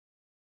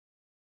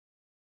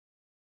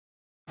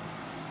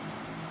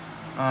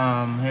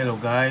Hello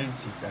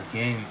guys,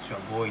 it's your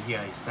boy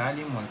here,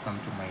 Salim. Welcome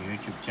to my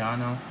YouTube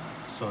channel.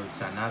 So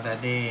it's another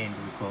day and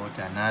we got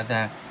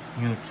another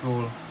new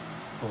tool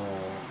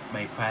for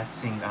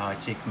bypassing our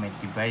checkmate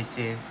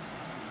devices.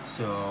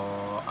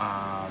 So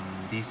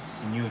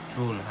this new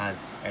tool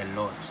has a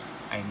lot,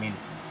 a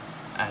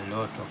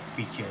lot of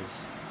features.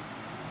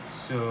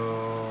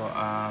 So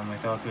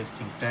without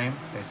wasting time,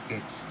 let's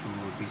get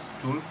to this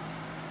tool.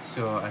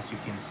 So as you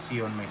can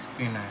see on my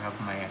screen, I have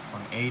my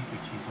iPhone 8,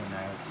 which is on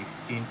iOS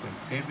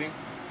 16.7,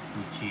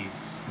 which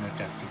is not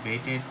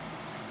activated.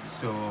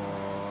 So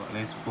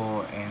let's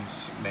go and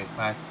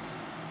bypass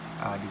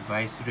our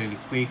device really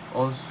quick.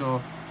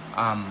 Also,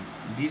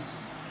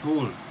 this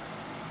tool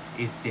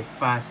is the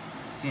first,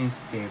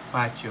 since the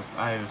patch of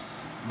iOS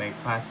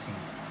bypassing,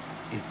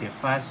 is the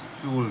first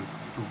tool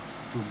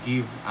to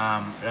give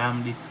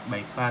ramdisk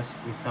bypass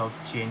without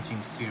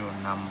changing serial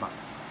number.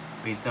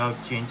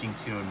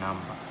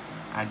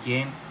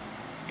 Again,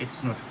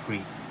 it's not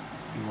free.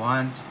 You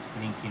want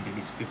link in the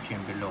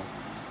description below.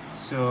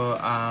 So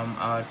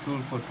our tool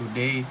for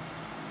today,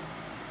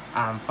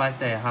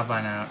 first I have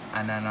an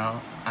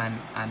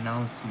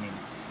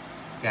announcement,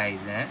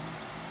 guys.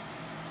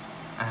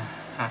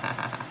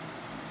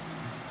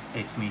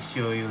 Let me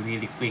show you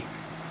really quick.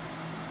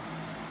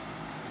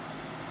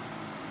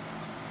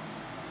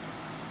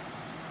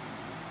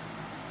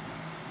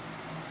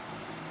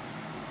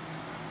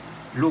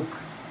 Look,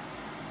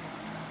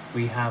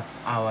 we have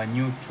our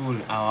new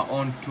tool, our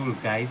own tool,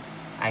 guys.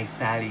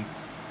 Cydia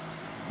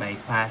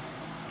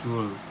bypass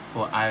tool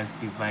for iOS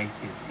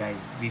devices,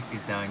 guys. This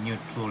is our new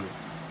tool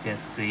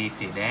just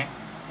created.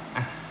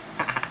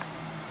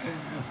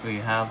 We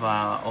have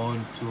our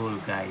own tool,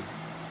 guys.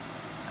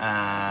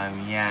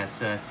 Yeah,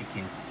 so as you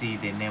can see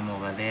the name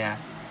over there,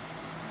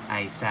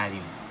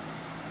 Cydia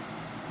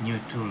new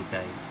tool,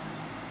 guys.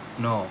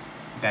 No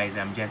guys,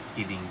 I'm just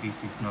kidding.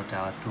 This is not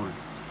our tool.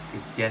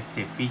 It's just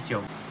a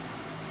feature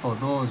for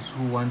those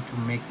who want to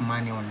make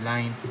money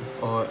online,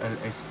 or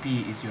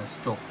LSP is your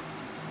stop.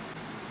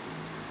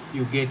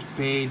 You get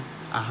paid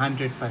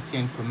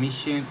 100%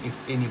 commission if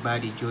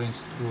anybody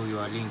joins through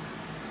your link,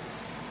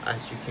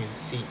 as you can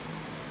see.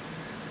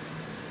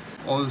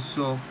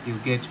 Also, you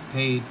get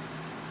paid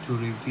to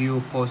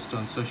review posts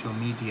on social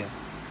media,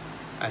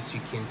 as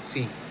you can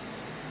see.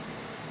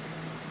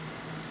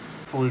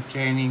 Full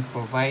training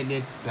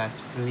provided,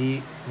 plus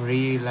free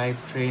live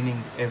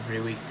training every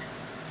week.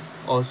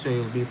 Also,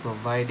 you'll be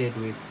provided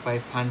with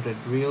 500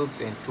 reels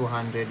and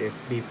 200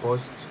 FB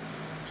posts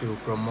to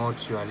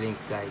promote your link,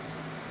 guys.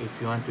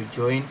 If you want to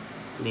join,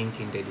 link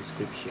in the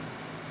description.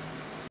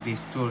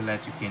 This tool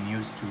that you can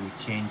use to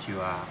change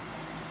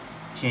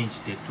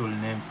the tool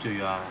name to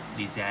your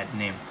desired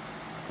name.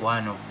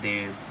 One of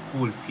the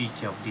cool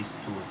feature of this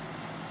tool.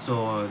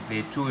 So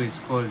the tool is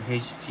called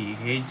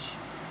HTH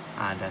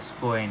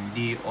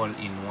 _ND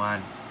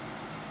all-in-one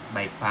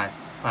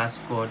bypass,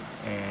 passcode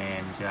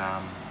and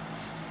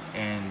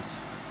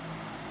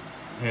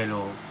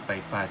hello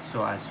bypass.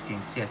 So as you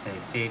can see, as I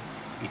said,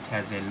 it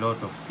has a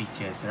lot of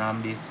features: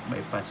 ramdisk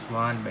bypass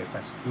 1,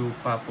 bypass 2,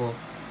 purple,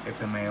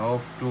 FMI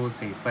off tools,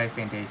 A5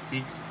 and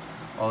A6.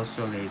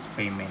 Also there is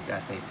payment.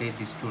 As I said,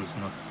 this tool is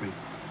not free.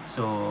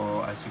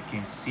 So as you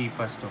can see,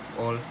 first of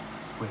all,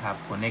 we have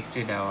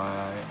connected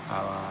our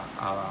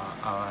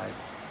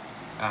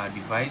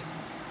device,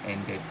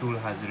 and the tool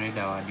has read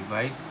our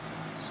device.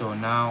 So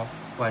now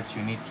what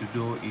you need to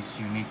do is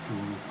you need to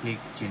click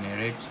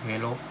generate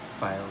hello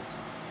files.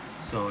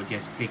 So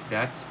just click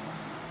that.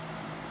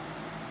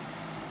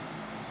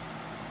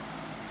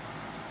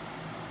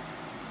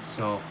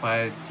 So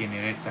files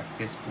generate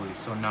successfully.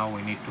 So now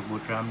we need to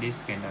boot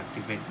ramdisk and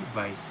activate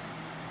device.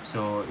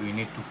 So we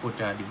need to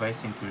put our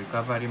device into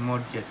recovery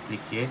mode. Just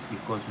click yes,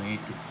 because we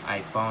need to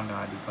iPound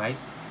our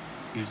device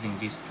using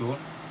this tool.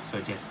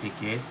 So just click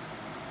yes,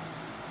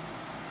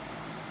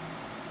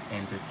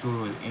 and the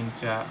tool will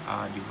enter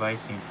our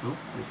device into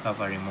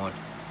recovery mode.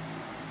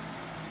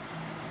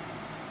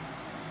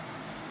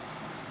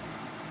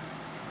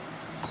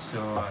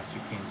 So as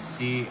you can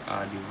see,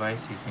 our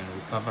device is in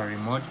recovery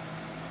mode.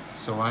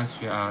 So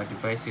once our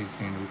device is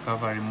in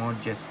recovery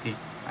mode, just click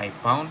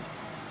iPound,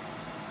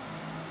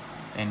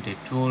 and the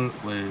tool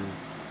will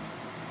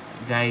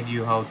guide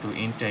you how to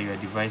enter your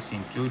device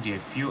into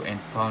DFU and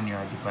pound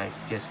your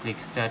device. Just click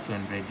start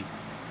when ready.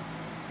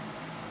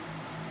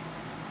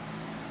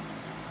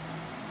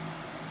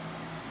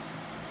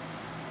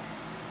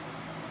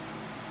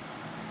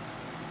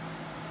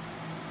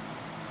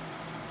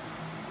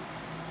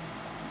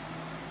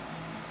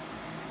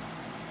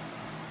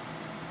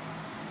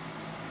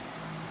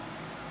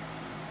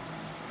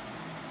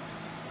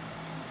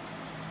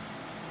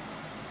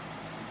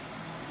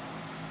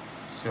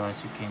 So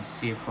as you can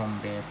see from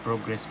the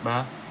progress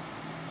bar,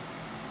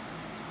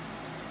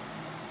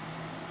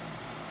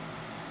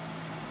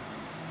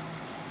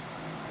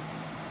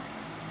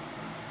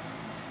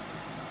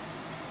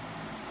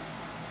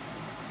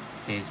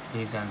 says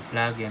please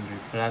unplug and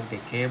replug the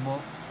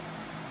cable.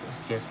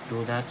 Let's just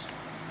do that.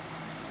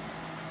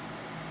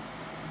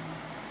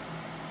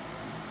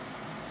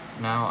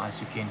 Now as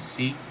you can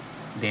see,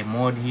 the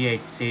mode here,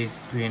 it says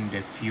pin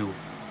defeud,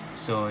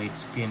 so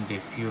it's pin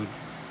defeud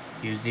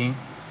using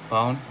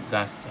pound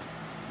gaster.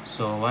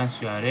 So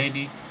once you are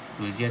ready,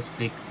 you'll just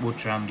click boot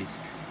ramdisk.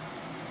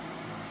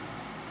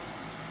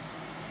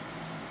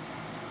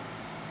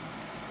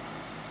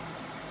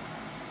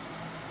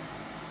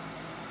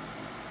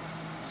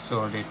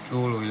 So the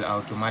tool will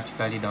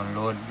automatically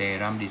download the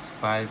ramdisk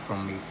file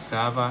from its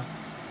server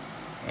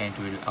and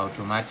will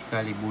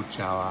automatically boot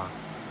our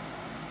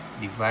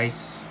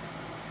device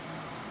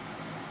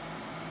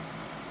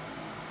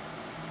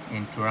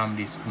into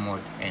ramdisk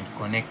mode and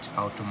connect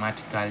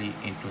automatically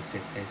into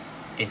SSH.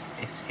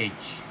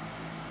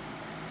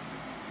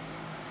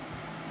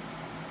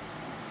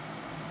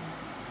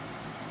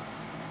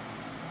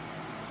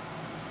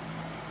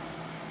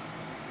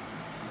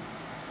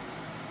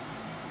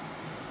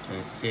 So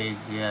it says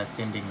here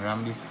sending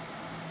ramdisk.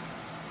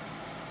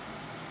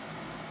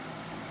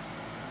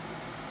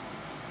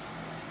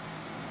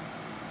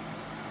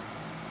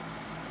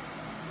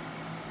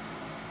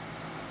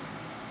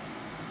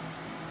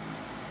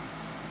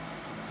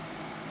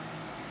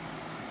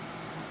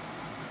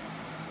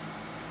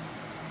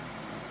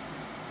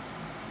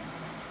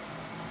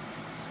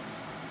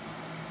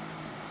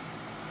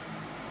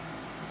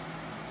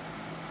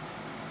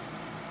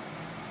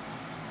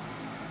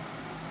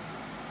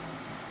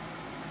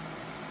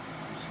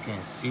 You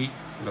can see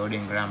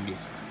loading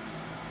ramdisk.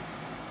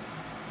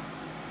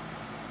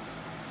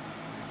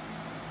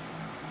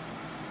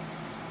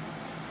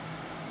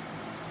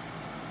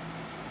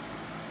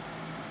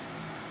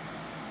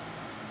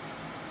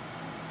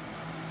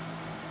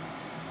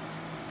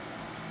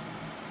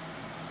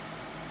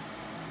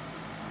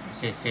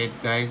 As I said,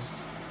 guys,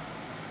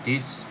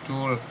 this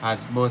tool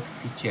has both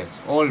features,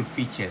 all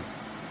features: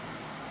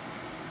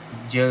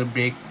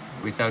 jailbreak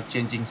without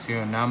changing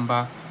serial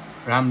number,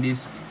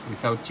 ramdisk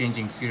without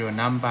changing serial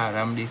number,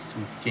 ramdisk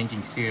with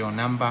changing serial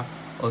number,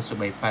 also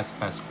bypass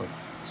passcode.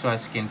 So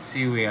as you can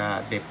see,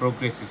 the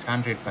progress is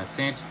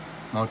 100%,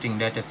 mounting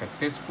data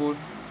successful.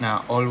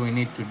 Now all we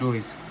need to do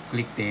is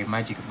click the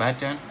magic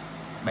button,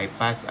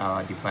 bypass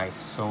our device.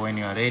 So when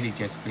you are ready,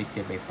 just click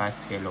the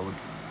bypass reload.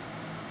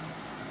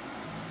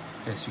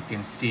 As you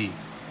can see,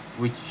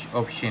 which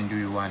option do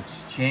you want?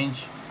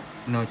 Change,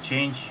 no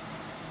change,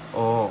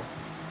 or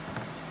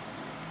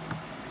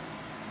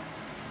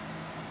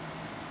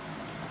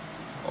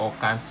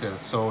cancel.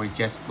 So we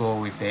just go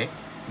with the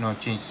no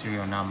change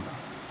serial number.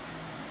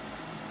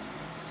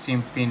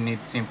 SIM pin,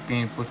 need SIM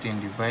pin, put in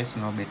device,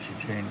 no battery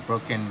drain.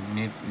 Broken,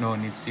 need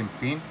SIM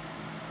pin,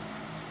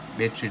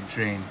 battery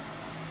drain.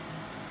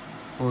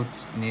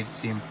 Need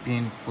SIM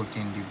pin, put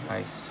in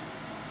device.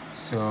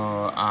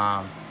 So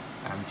I'm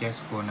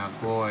just gonna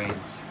go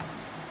and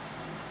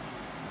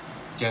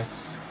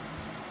just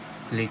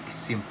click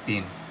SIM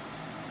pin.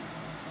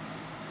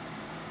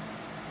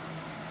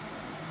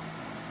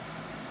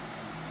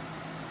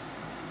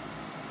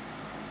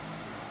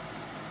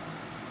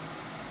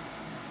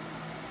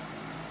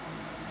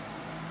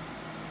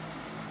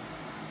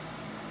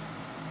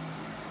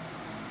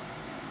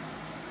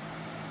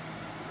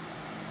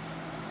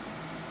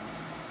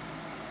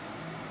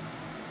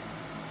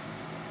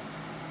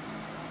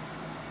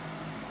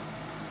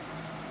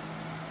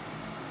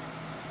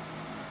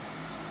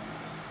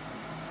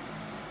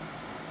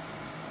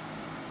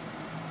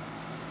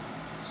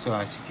 So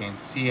as you can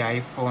see,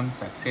 iPhone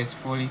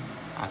successfully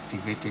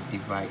activated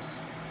device,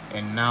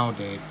 and now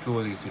the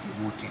tool is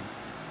rebooting.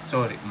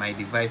 Sorry, my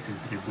device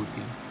is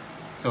rebooting.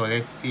 So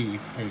let's see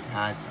if it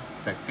has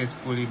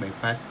successfully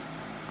bypassed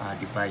our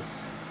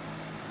device.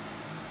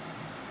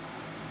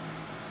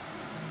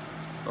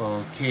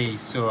 Okay,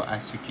 so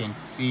as you can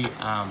see,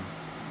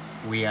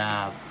 we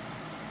are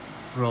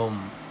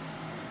from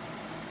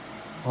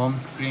home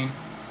screen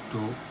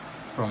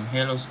from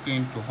hello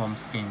screen to home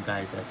screen,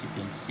 guys, as you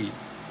can see.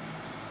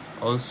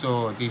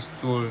 Also, this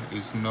tool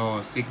is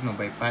no signal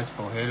bypass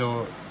for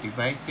hello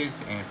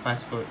devices and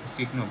passcode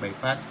signal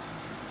bypass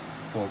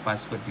for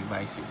passcode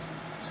devices.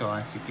 So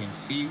as you can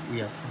see,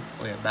 we are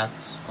back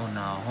on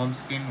our home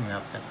screen. We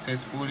have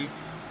successfully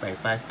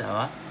bypassed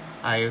our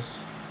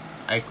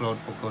iCloud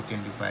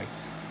forgotten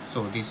device.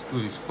 So this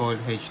tool is called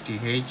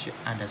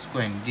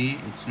HTH_ND.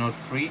 It's not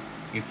free.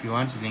 If you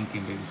want, link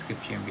in the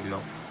description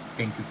below.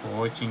 Thank you for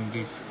watching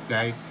this,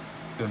 guys.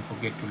 Don't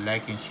forget to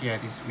like and share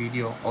this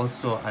video.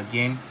 Also,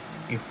 again,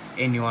 if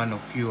any one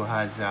of you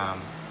has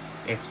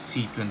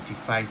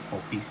FC25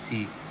 for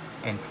PC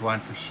and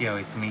want to share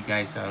with me,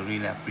 guys, I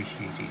really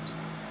appreciate it.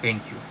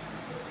 Thank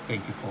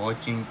you for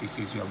watching. This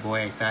is your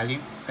boy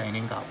Salim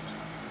signing out.